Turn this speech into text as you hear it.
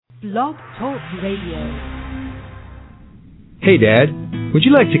Blog Talk Radio. Hey Dad, would you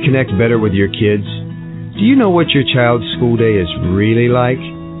like to connect better with your kids? Do you know what your child's school day is really like?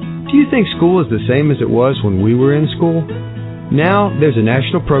 Do you think school is the same as it was when we were in school? Now, there's a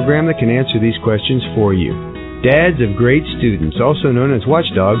national program that can answer these questions for you. Dads of Great Students, also known as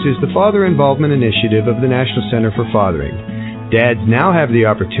WatchDOGS, is the father involvement initiative of the National Center for Fathering. Dads now have the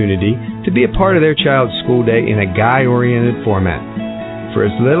opportunity to be a part of their child's school day in a guy-oriented format. For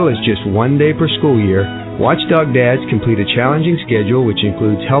as little as just 1 day per school year, Watchdog Dads complete a challenging schedule which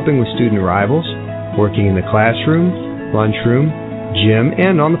includes helping with student arrivals, working in the classroom, lunchroom, gym,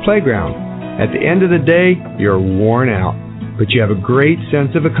 and on the playground. At the end of the day, you're worn out, but you have a great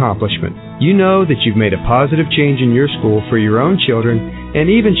sense of accomplishment. You know that you've made a positive change in your school for your own children and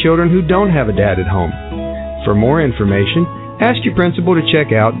even children who don't have a dad at home. For more information, ask your principal to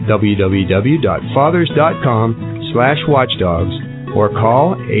check out www.fathers.com/watchdogs or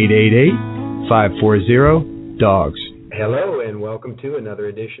call 888-540-DOGS. Hello and welcome to another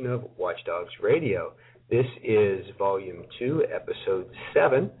edition of WatchDOGS Radio. This is Volume 2, Episode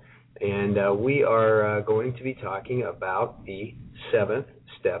 7, and we are going to be talking about the seventh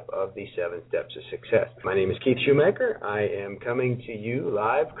step of the 7 Steps of Success. My name is Keith Shoemaker. I am coming to you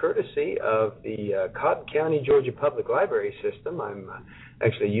live courtesy of the Cotton County, Georgia Public Library System. I'm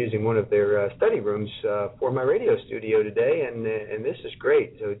actually using one of their study rooms for my radio studio today, and this is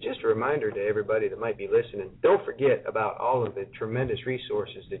great. So just a reminder to everybody that might be listening, don't forget about all of the tremendous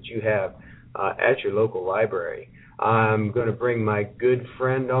resources that you have at your local library. I'm going to bring my good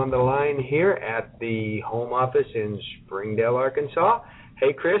friend on the line here at the home office in Springdale, Arkansas.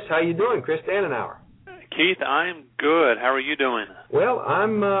 Hey, Chris, how you doing? Chris Dannenauer. Keith, I'm good. How are you doing? Well,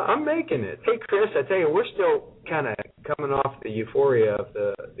 I'm making it. Hey, Chris, I tell you, we're still kind of coming off the euphoria of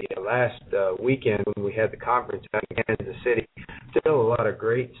the last weekend when we had the conference out in Kansas City. Still a lot of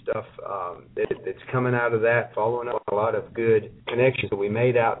great stuff that's coming out of that, following up a lot of good connections that we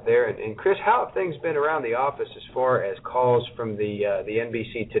made out there. And Chris, how have things been around the office as far as calls from the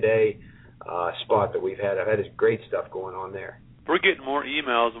NBC Today spot that we've had? I've had this great stuff going on there. We're getting more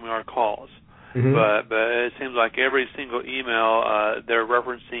emails than we are calls. Mm-hmm. But it seems like every single email they're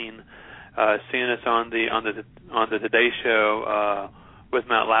referencing seeing us on the Today Show with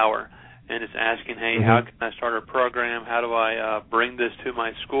Matt Lauer, and it's asking, hey, how can I start a program? How do I bring this to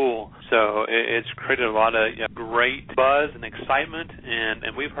my school? So it's created a lot of great buzz and excitement,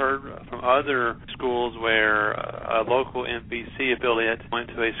 and we've heard from other schools where a local NBC affiliate went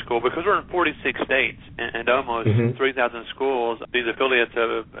to a school, because we're in 46 states and almost 3,000 schools. These affiliates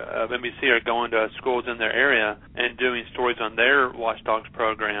of NBC are going to schools in their area and doing stories on their WatchDOGS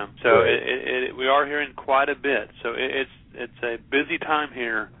program. So we are hearing quite a bit. So it's a busy time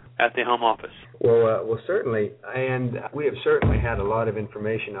here at the home office. Well, certainly, and we have certainly had a lot of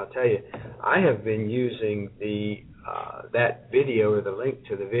information. I'll tell you, I have been using that video or the link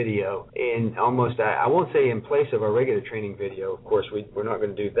to the video in almost, I won't say in place of our regular training video. Of course, we're not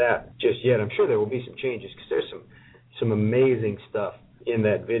going to do that just yet. I'm sure there will be some changes because there's some amazing stuff in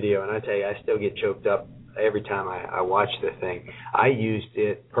that video, and I tell you, I still get choked up every time I watch the thing. I used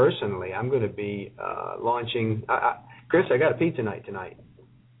it personally. I'm going to be launching. Chris, I got a pizza night tonight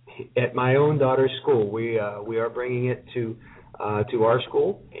at my own daughter's school. We are bringing it to our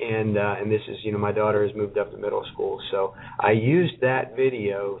school, and this is, my daughter has moved up to middle school, so I used that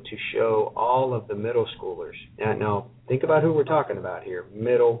video to show all of the middle schoolers. Now think about who we're talking about here,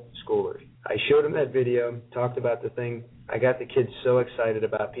 middle schoolers. I showed them that video, talked about the thing. I got the kids so excited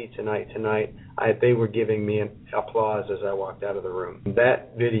about pizza night tonight. They were giving me an applause as I walked out of the room.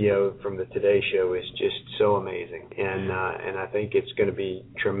 That video from the Today Show is just so amazing, and I think it's going to be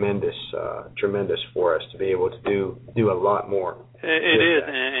tremendous for us to be able to do a lot more. It is,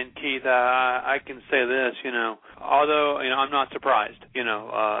 and Keith, I can say this, although I'm not surprised.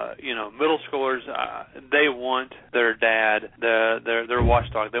 Middle schoolers, they want their dad, their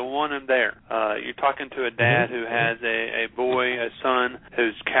watchdog. They want him there. You're talking to a dad who has a boy, a son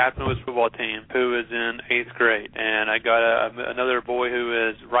who's captain of his football team, who is in 8th grade, and I got another boy who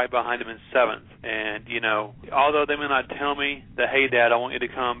is right behind him in 7th. And although they may not tell me that, hey, Dad, I want you to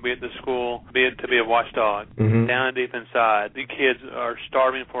come be at the school, be a watchdog, down deep inside, the kids are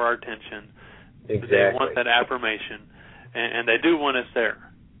starving for our attention. Exactly. They want that affirmation, and they do want us there.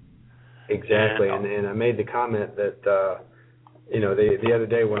 Exactly, and I made the comment that the other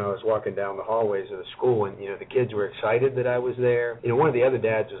day when I was walking down the hallways of the school, and the kids were excited that I was there. One of the other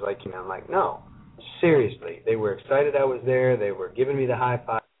dads was like, I'm like, no, seriously, they were excited I was there. They were giving me the high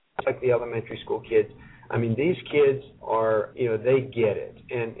five, like the elementary school kids. I mean, these kids are, they get it.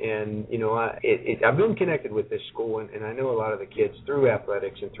 And I've been connected with this school, and I know a lot of the kids through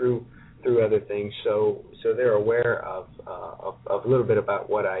athletics and through other things, so they're aware of a little bit about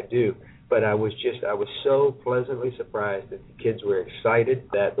what I do. But I was so pleasantly surprised that the kids were excited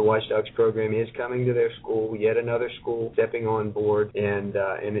that the WatchDOGS program is coming to their school, yet another school stepping on board, and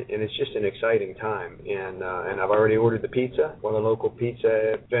it's just an exciting time. And I've already ordered the pizza, one of the local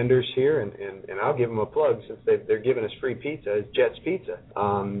pizza vendors here, and I'll give them a plug since they're giving us free pizza. It's Jets Pizza.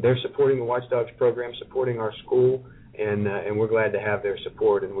 They're supporting the WatchDOGS program, supporting our school. And we're glad to have their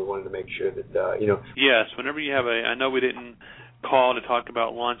support, and we wanted to make sure that, Yes, whenever you have I know we didn't call to talk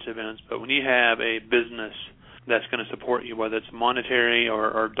about launch events, but when you have a business that's going to support you, whether it's monetary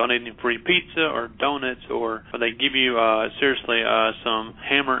or donating free pizza or donuts, or they give you, seriously, some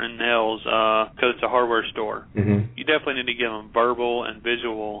hammer and nails because it's a hardware store, you definitely need to give them verbal and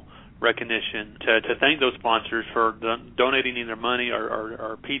visual recognition to thank those sponsors for donating either money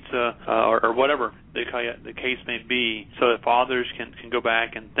or pizza or whatever the case may be, so that fathers can go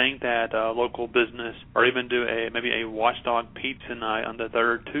back and thank that local business, or even do maybe a Watchdog pizza night on the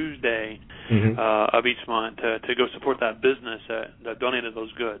third Tuesday of each month to go support that business that donated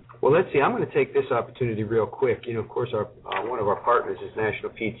those goods. Well, let's see. I'm going to take this opportunity real quick. Of course, one of our partners is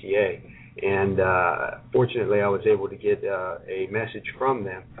National PTA. And fortunately, I was able to get a message from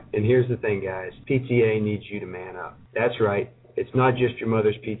them. And here's the thing, guys. PTA needs you to man up. That's right. It's not just your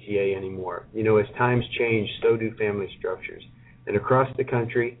mother's PTA anymore. As times change, so do family structures. And across the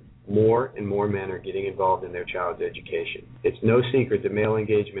country, more and more men are getting involved in their child's education. It's no secret that male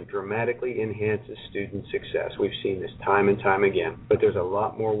engagement dramatically enhances student success. We've seen this time and time again. But there's a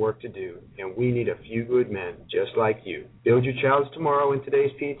lot more work to do, and we need a few good men just like you. Build your child's tomorrow in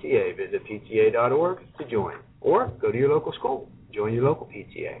today's PTA. Visit PTA.org to join, or go to your local school. Join your local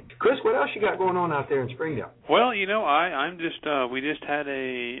PTA. Chris, what else you got going on out there in Springdale? Well, I'm just we just had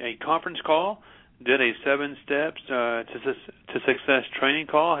a conference call. Did a 7 steps to success training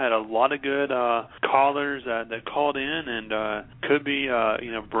call. Had a lot of good callers that called in, and could be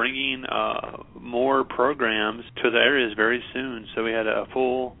bringing more programs to the areas very soon. So we had a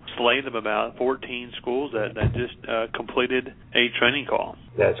full slate of about 14 schools that just completed a training call.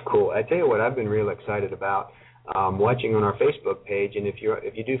 That's cool. I tell you what, I've been real excited about. Watching on our Facebook page, and if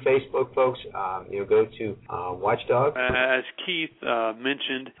you do Facebook, folks, go to WatchDOGS. As Keith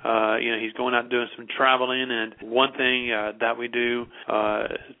mentioned, he's going out doing some traveling, and one thing that we do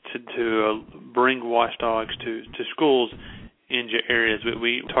to bring WatchDOGS to schools in your areas,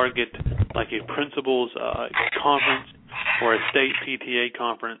 we target like a principals conference or a state PTA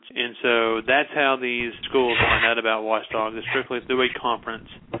conference, and so that's how these schools find out about WatchDOGS. It's strictly through a conference.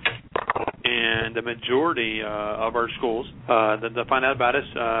 And the majority of our schools that find out about us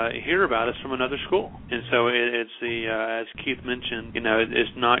hear about us from another school. And so it's as Keith mentioned, it's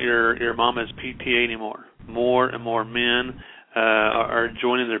not your mama's PTA anymore. More and more men are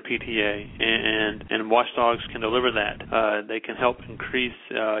joining their PTA, and WatchDOGS can deliver that. They can help increase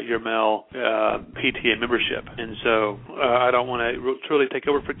your male PTA membership. And so I don't want to truly take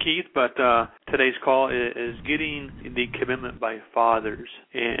over for Keith, but today's call is getting the commitment by fathers,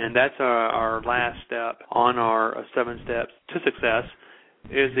 and that's our last step on our 7 steps to success,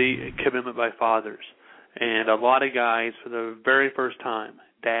 is the commitment by fathers. And a lot of guys, for the very first time,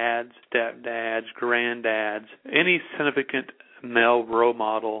 dads, stepdads, granddads, any significant male role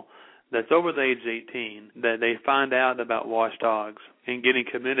model that's over the age of 18, that they find out about WatchDOGS and getting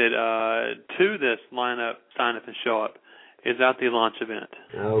committed to this lineup, sign up, and show up, is at the launch event.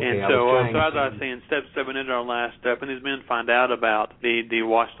 Okay, and so as I was saying, step 7 is our last step, and these men find out about the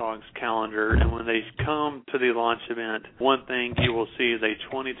WatchDOGS calendar, and when they come to the launch event, one thing you will see is a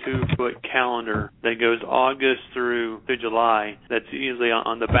 22-foot calendar that goes August through July. That's usually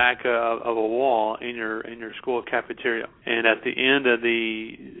on the back of a wall in your school cafeteria. And at the end of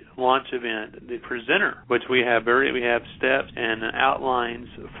the launch event, the presenter, which we have steps and outlines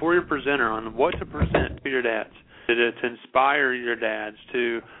for your presenter on what to present to your dads, to inspire your dads,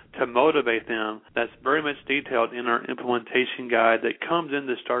 to motivate them. That's very much detailed in our implementation guide that comes in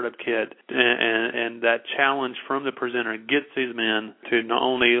the startup kit, and that challenge from the presenter gets these men to not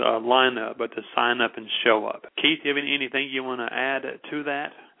only line up, but to sign up and show up. Keith, do you have anything you want to add to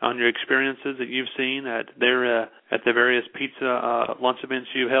that on your experiences that you've seen at the various pizza launch events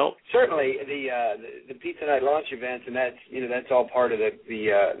you held? Certainly, the pizza night launch events, and that's all part of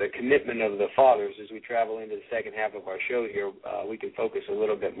the commitment of the fathers. As we travel into the second half of our show here, we can focus a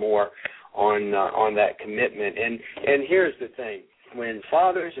little bit more on that commitment. And here's the thing: when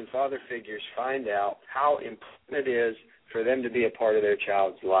fathers and father figures find out how important it is for them to be a part of their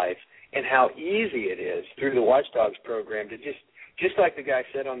child's life, and how easy it is through the WatchDOGS program to just like the guy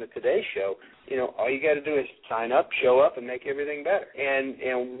said on the Today Show, all you got to do is sign up, show up, and make everything better.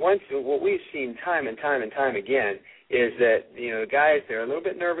 And what we've seen time and time and time again is that, guys, they're a little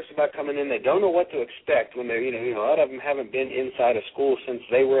bit nervous about coming in. They don't know what to expect when they're, a lot of them haven't been inside a school since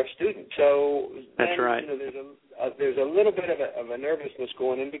they were a student. So that's right. There's a little bit of a nervousness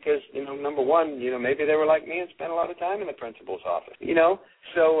going in because, number one, maybe they were like me and spent a lot of time in the principal's office,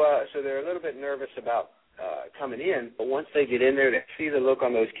 so they're a little bit nervous about coming in, but once they get in there, they see the look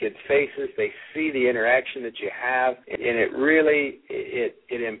on those kids' faces, they see the interaction that you have, and it really,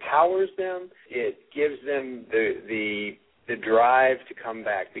 it empowers them, it gives them the drive to come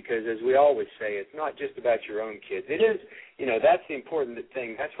back, because as we always say, it's not just about your own kids. It is, that's the important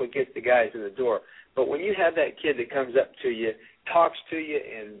thing, that's what gets the guys in the door, but when you have that kid that comes up to you, talks to you,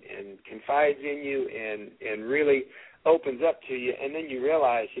 and confides in you, and really opens up to you, and then you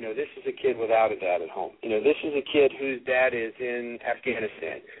realize, this is a kid without a dad at home. This is a kid whose dad is in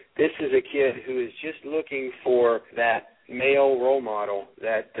Afghanistan. This is a kid who is just looking for that male role model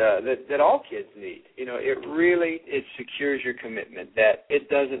that all kids need. It secures your commitment that it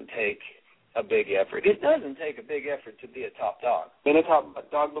doesn't take a big effort. It doesn't take a big effort to be a top dog. Been a top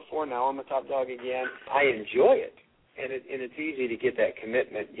dog before, now I'm a top dog again. I enjoy it. And it's easy to get that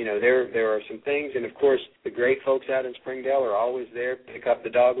commitment. There are some things, and of course, the great folks out in Springdale are always there. Pick up the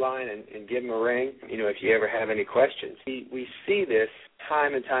dog line and give them a ring, if you ever have any questions. We see this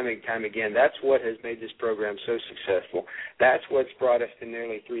time and time again. That's what has made this program so successful. That's what's brought us to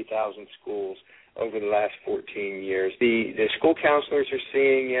nearly 3,000 schools over the last 14 years. The school counselors are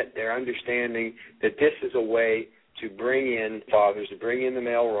seeing it. They're understanding that this is a way to bring in fathers, to bring in the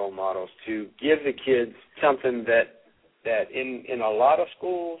male role models, to give the kids something that in a lot of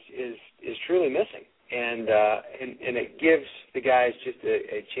schools is truly missing, and it gives the guys just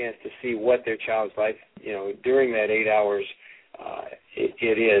a chance to see what their child's life, during that 8 hours,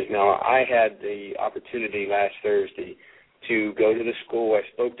 it is. Now, I had the opportunity last Thursday to go to the school. I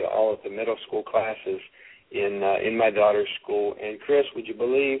spoke to all of the middle school classes in my daughter's school, and Chris, would you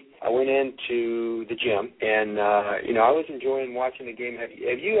believe, I went into the gym, and I was enjoying watching the game.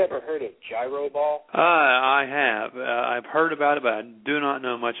 Have you ever heard of gyro ball? I have. I've heard about it, but I do not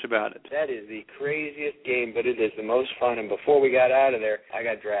know much about it. That is the craziest game, but it is the most fun. And before we got out of there, I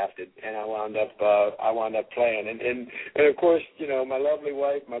got drafted, and I wound up playing. And of course, my lovely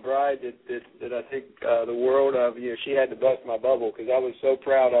wife, my bride, that I think the world of, she had to bust my bubble because I was so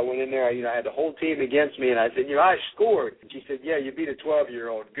proud. I went in there, I had the whole team against me, and I said, I scored. And she said, yeah, you beat a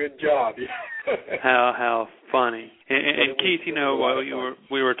 12-year-old. Good job. How funny. And Keith,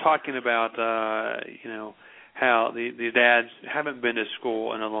 we were talking about, how the dads haven't been to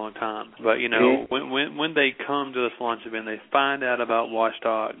school in a long time. But, when they come to this launch event, they find out about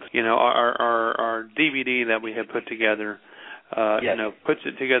WatchDOGS. Our DVD that we have put together, puts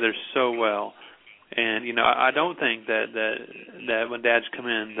it together so well. And, I don't think that when dads come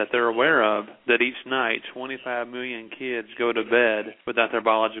in that they're aware of that each night 25 million kids go to bed without their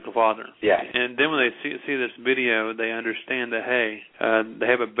biological father. Yeah. And then when they see this video, they understand that, hey, they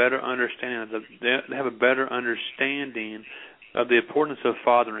have a better understanding of the importance of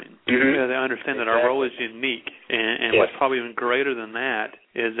fathering. Mm-hmm. They understand that our role is unique, and what's probably even greater than that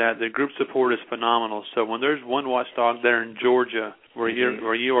is that the group support is phenomenal. So when there's one watchdog there in Georgia where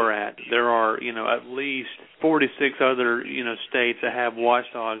you are at, there are at least 46 other states that have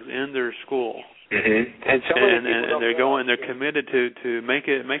watchdogs in their school. Mm-hmm. And they're committed to make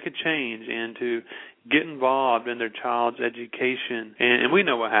a change and to get involved in their child's education. And we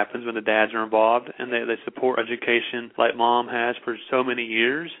know what happens when the dads are involved and they support education like Mom has for so many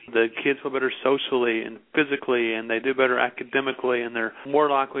years. The kids feel better socially and physically, and they do better academically, and they're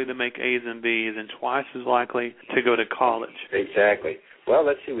more likely to make A's and B's and twice as likely to go to college. Exactly. Well,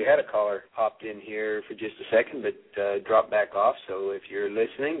 let's see. We had a caller popped in here for just a second, but dropped back off. So if you're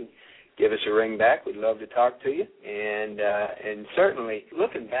listening, give us a ring back. We'd love to talk to you. And certainly,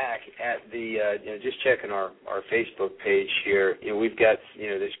 looking back at the, just checking our Facebook page here, we've got,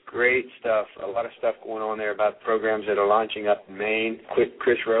 this great stuff, a lot of stuff going on there about programs that are launching up in Maine.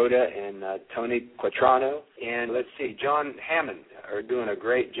 Chris Rhoda and Tony Quattrano. And let's see, John Hammond are doing a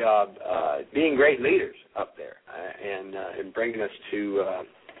great job being great leaders up there and bringing us to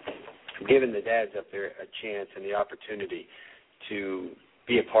giving the dads up there a chance and the opportunity to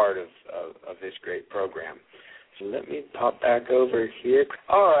be a part of this great program. So let me pop back over here.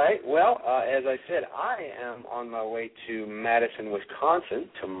 All right. Well, as I said, I am on my way to Madison, Wisconsin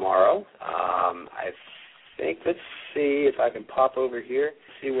tomorrow. I think, let's see if I can pop over here,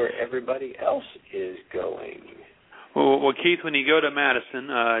 see where everybody else is going. Well, Keith, when you go to Madison,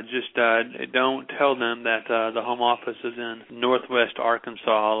 just don't tell them that the home office is in Northwest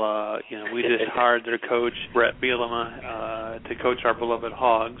Arkansas. We just hired their coach, Brett Bielema, to coach our beloved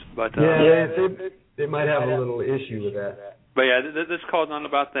Hogs. But they might have a little issue with that. But yeah, this call's not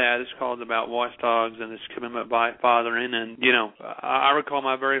about that. This call's about WatchDOGS and this commitment by fathering. And I recall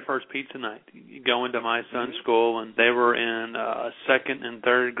my very first pizza night, going to my son's school, and they were in second and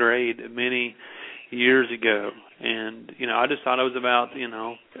third grade many years ago. And I just thought it was about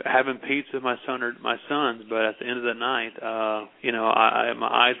having pizza with my sons. But at the end of the night, my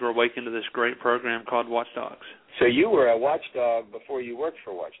eyes were awakened to this great program called WatchDOGS. So you were a watchdog before you worked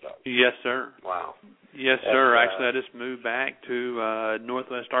for WatchDOGS? Yes, sir. Wow. Yes, sir. Actually, I just moved back to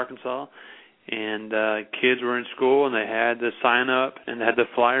Northwest Arkansas, and kids were in school, and they had to sign up, and they had the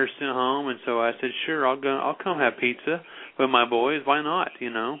flyers sent home. And so I said, sure, I'll come have pizza with my boys. Why not?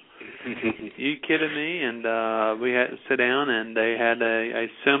 You kidding me? And we had to sit down, and they had a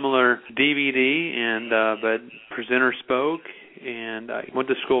similar DVD, and but presenter spoke. And I went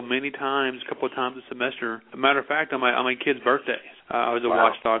to school many times, a couple of times a semester. As a matter of fact, on my kids' birthdays, I was a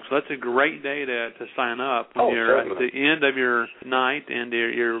watchdog. So that's a great day to sign up when you're at the end of your night and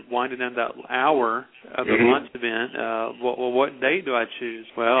you're winding down that hour of the lunch event. What date do I choose?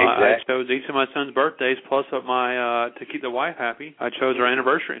 Well, I chose each of my son's birthdays plus to keep the wife happy. I chose our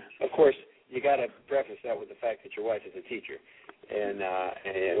anniversary. Of course, you got to preface that with the fact that your wife is a teacher. And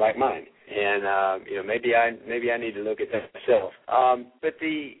like mine, and maybe I need to look at that myself. But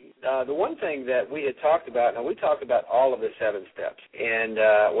the one thing that we had talked about, now we talked about all of the 7 steps, and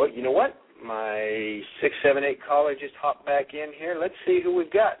you know what? My 6, 7, 8 caller just hopped back in here. Let's see who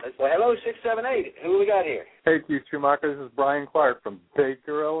we've got. Well, hello, 6, 7, 8. Who we got here? Hey, Keith Schumacher. This is Brian Clark from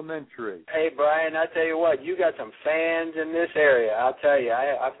Baker Elementary. Hey, Brian, I tell you what, you got some fans in this area. I'll tell you,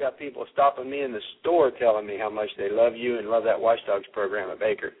 I've got people stopping me in the store telling me how much they love you and love that WatchDOGS program at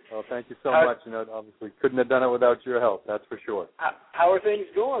Baker. Well, thank you so much. Obviously, couldn't have done it without your help. That's for sure. How are things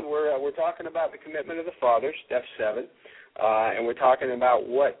going? We're talking about the commitment of the fathers, step 7. And we're talking about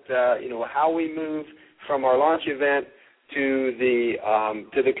how we move from our launch event to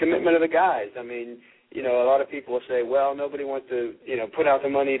the commitment of the guys. I mean, a lot of people will say, well, nobody wants to, put out the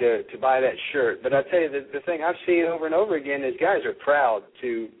money to buy that shirt. But I tell you, the thing I've seen over and over again is guys are proud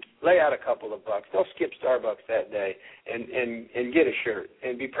to lay out a couple of bucks. They'll skip Starbucks that day and get a shirt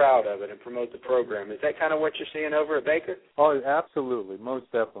and be proud of it and promote the program. Is that kind of what you're seeing over at Baker? Oh, absolutely,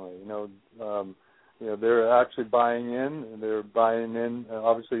 most definitely. They're actually buying in, and they're buying in,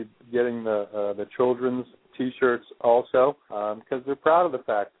 obviously getting the children's T-shirts also, because they're proud of the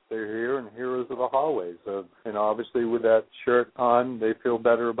fact that they're here and heroes of the hallways. And obviously with that shirt on, they feel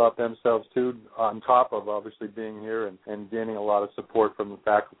better about themselves too, on top of obviously being here and gaining a lot of support from the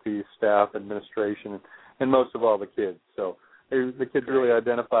faculty, staff, administration, and most of all the kids. So the kids really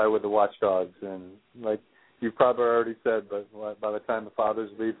identify with the WatchDOGS, and like you probably already said, but by the time the fathers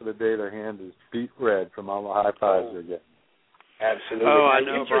leave for the day, their hand is beet red from all the high fives they're getting. Absolutely. Oh, I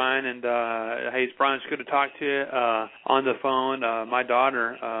know, Brian. And hey, Brian, it's good to talk to you on the phone. My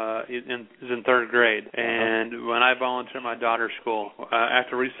daughter is in 3rd grade, and when I volunteer at my daughter's school,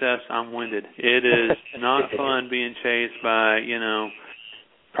 after recess, I'm winded. It is not fun being chased by,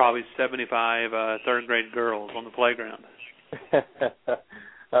 probably 75 3rd grade girls on the playground.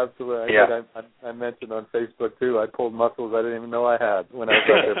 Absolutely. Yeah. I mentioned on Facebook, too, I pulled muscles I didn't even know I had when I was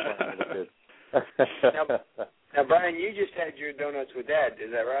out there playing with the kids. Now, Brian, you just had your Donuts with Dad,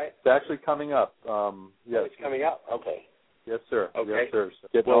 is that right? It's actually coming up. Yes. Oh, it's coming up? Okay. Yes, sir. Okay. Yes, sir.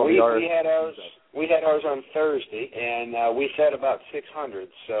 Well, we had ours on Thursday, and we set about 600,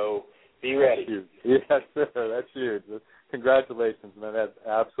 so be ready. That's huge. Yes, sir. That's huge. Congratulations, man. That's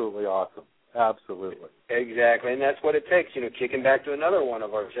absolutely awesome. Absolutely. Exactly, and that's what it takes, kicking back to another one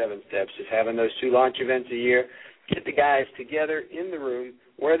of our 7 steps is having those 2 launch events a year, get the guys together in the room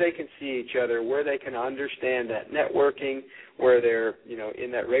where they can see each other, where they can understand that networking, where they're, in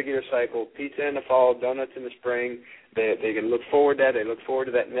that regular cycle, pizza in the fall, donuts in the spring. They can look forward to that. They look forward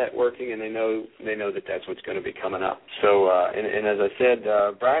to that networking, and they know that that's what's going to be coming up. So, and as I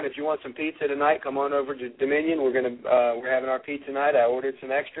said, Brian, if you want some pizza tonight, come on over to Dominion. We're having our pizza night. I ordered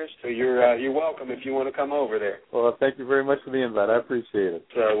some extras, so you're welcome if you want to come over there. Well, thank you very much for the invite. I appreciate it.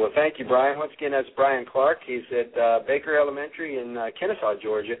 So, well, thank you, Brian. Once again, that's Brian Clark. He's at Baker Elementary in Kennesaw,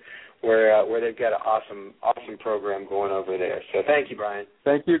 Georgia, where they've got an awesome program going over there. So, thank you, Brian.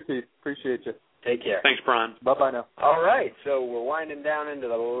 Thank you, Keith. Appreciate you. Take care. Thanks, Brian. Bye-bye now. All right, so we're winding down into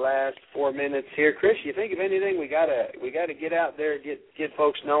the last 4 minutes here. Chris, you think of anything we gotta get out there, get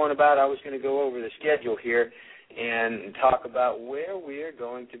folks knowing about? I was going to go over the schedule here, and talk about where we are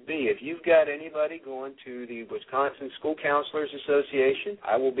going to be. If you've got anybody going to the Wisconsin School Counselors Association,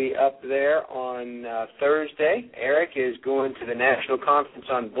 I will be up there on Thursday. Eric is going to the National Conference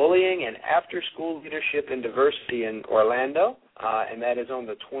on Bullying and After-School Leadership and Diversity in Orlando. And that is on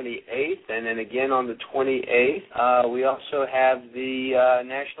the 28th. And then again on the 28th, we also have the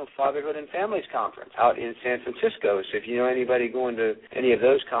National Fatherhood and Families Conference out in San Francisco. So if you know anybody going to any of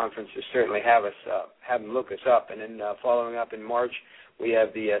those conferences, certainly have them look us up. And then following up in March, we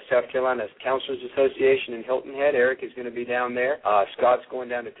have the South Carolina Counselors Association in Hilton Head. Eric is going to be down there. Scott's going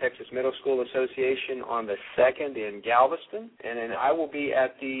down to Texas Middle School Association on the 2nd in Galveston. And then I will be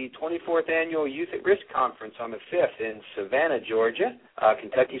at the 24th Annual Youth at Risk Conference on the 5th in Savannah, Georgia.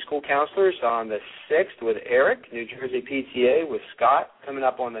 Kentucky School Counselors on the 6th with Eric. New Jersey PTA with Scott coming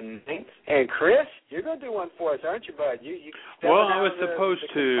up on the 9th. And Chris, you're going to do one for us, aren't you, bud? Well, I was supposed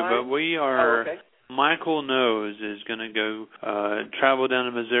to, but we are... Oh, okay. Michael Knows is going to go travel down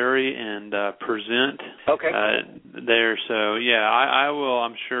to Missouri and present there. So, yeah, I will,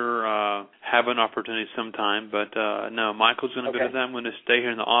 I'm sure, have an opportunity sometime. But, no, Michael's going to go to that. I'm going to stay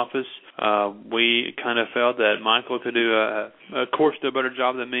here in the office. We kind of felt that Michael could do, of course, do a better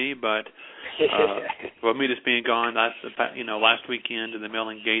job than me, but... well, me just being gone, last weekend and the male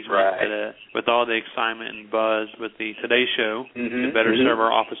engagement, with all the excitement and buzz with the Today Show, it better serve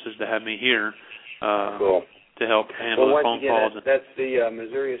our offices to have me here. Cool. To help handle the phone calls. That's the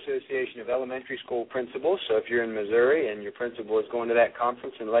Missouri Association of Elementary School Principals. So if you're in Missouri and your principal is going to that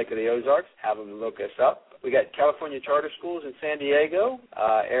conference in Lake of the Ozarks, have them look us up. We got California Charter Schools in San Diego.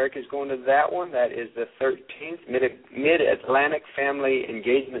 Eric is going to that one. That is the 13th Mid-Atlantic Family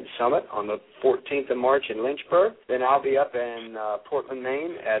Engagement Summit on the 14th of March in Lynchburg. Then I'll be up in Portland,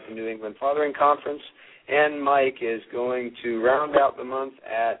 Maine at the New England Fathering Conference. And Mike is going to round out the month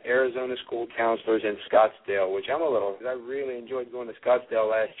at Arizona School Counselors in Scottsdale, which I really enjoyed going to Scottsdale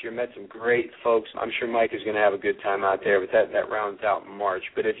last year, met some great folks. I'm sure Mike is going to have a good time out there, but that rounds out March.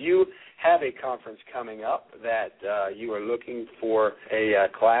 But if you have a conference coming up that you are looking for a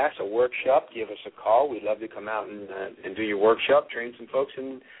class, a workshop, give us a call. We'd love to come out and do your workshop, train some folks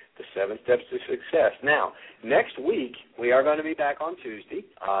in the 7 Steps to Success. Now, next week, we are going to be back on Tuesday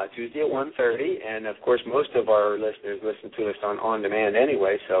at 1:30, and, of course, most of our listeners listen to us on demand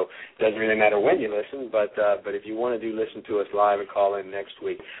anyway, so it doesn't really matter when you listen, but if you want to listen to us live and call in next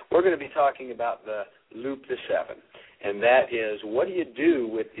week, we're going to be talking about the Loop to 7, and that is what do you do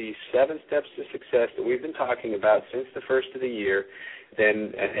with the 7 Steps to Success that we've been talking about since the first of the year,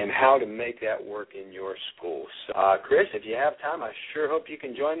 and how to make that work in your schools. Chris, if you have time, I sure hope you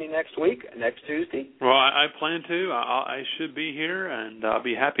can join me next Tuesday. Well, I plan to. I should be here, and I'll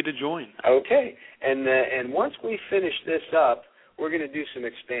be happy to join. Okay. And once we finish this up, we're going to do some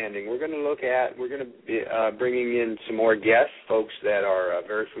expanding. We're going to be bringing in some more guests, folks that are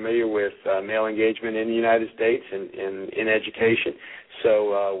very familiar with male engagement in the United States and in education.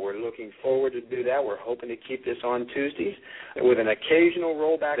 So we're looking forward to do that. We're hoping to keep this on Tuesdays with an occasional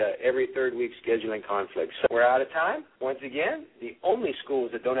rollback to every third week scheduling conflicts. So we're out of time. Once again, the only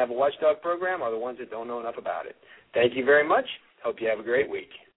schools that don't have a watchdog program are the ones that don't know enough about it. Thank you very much. Hope you have a great week.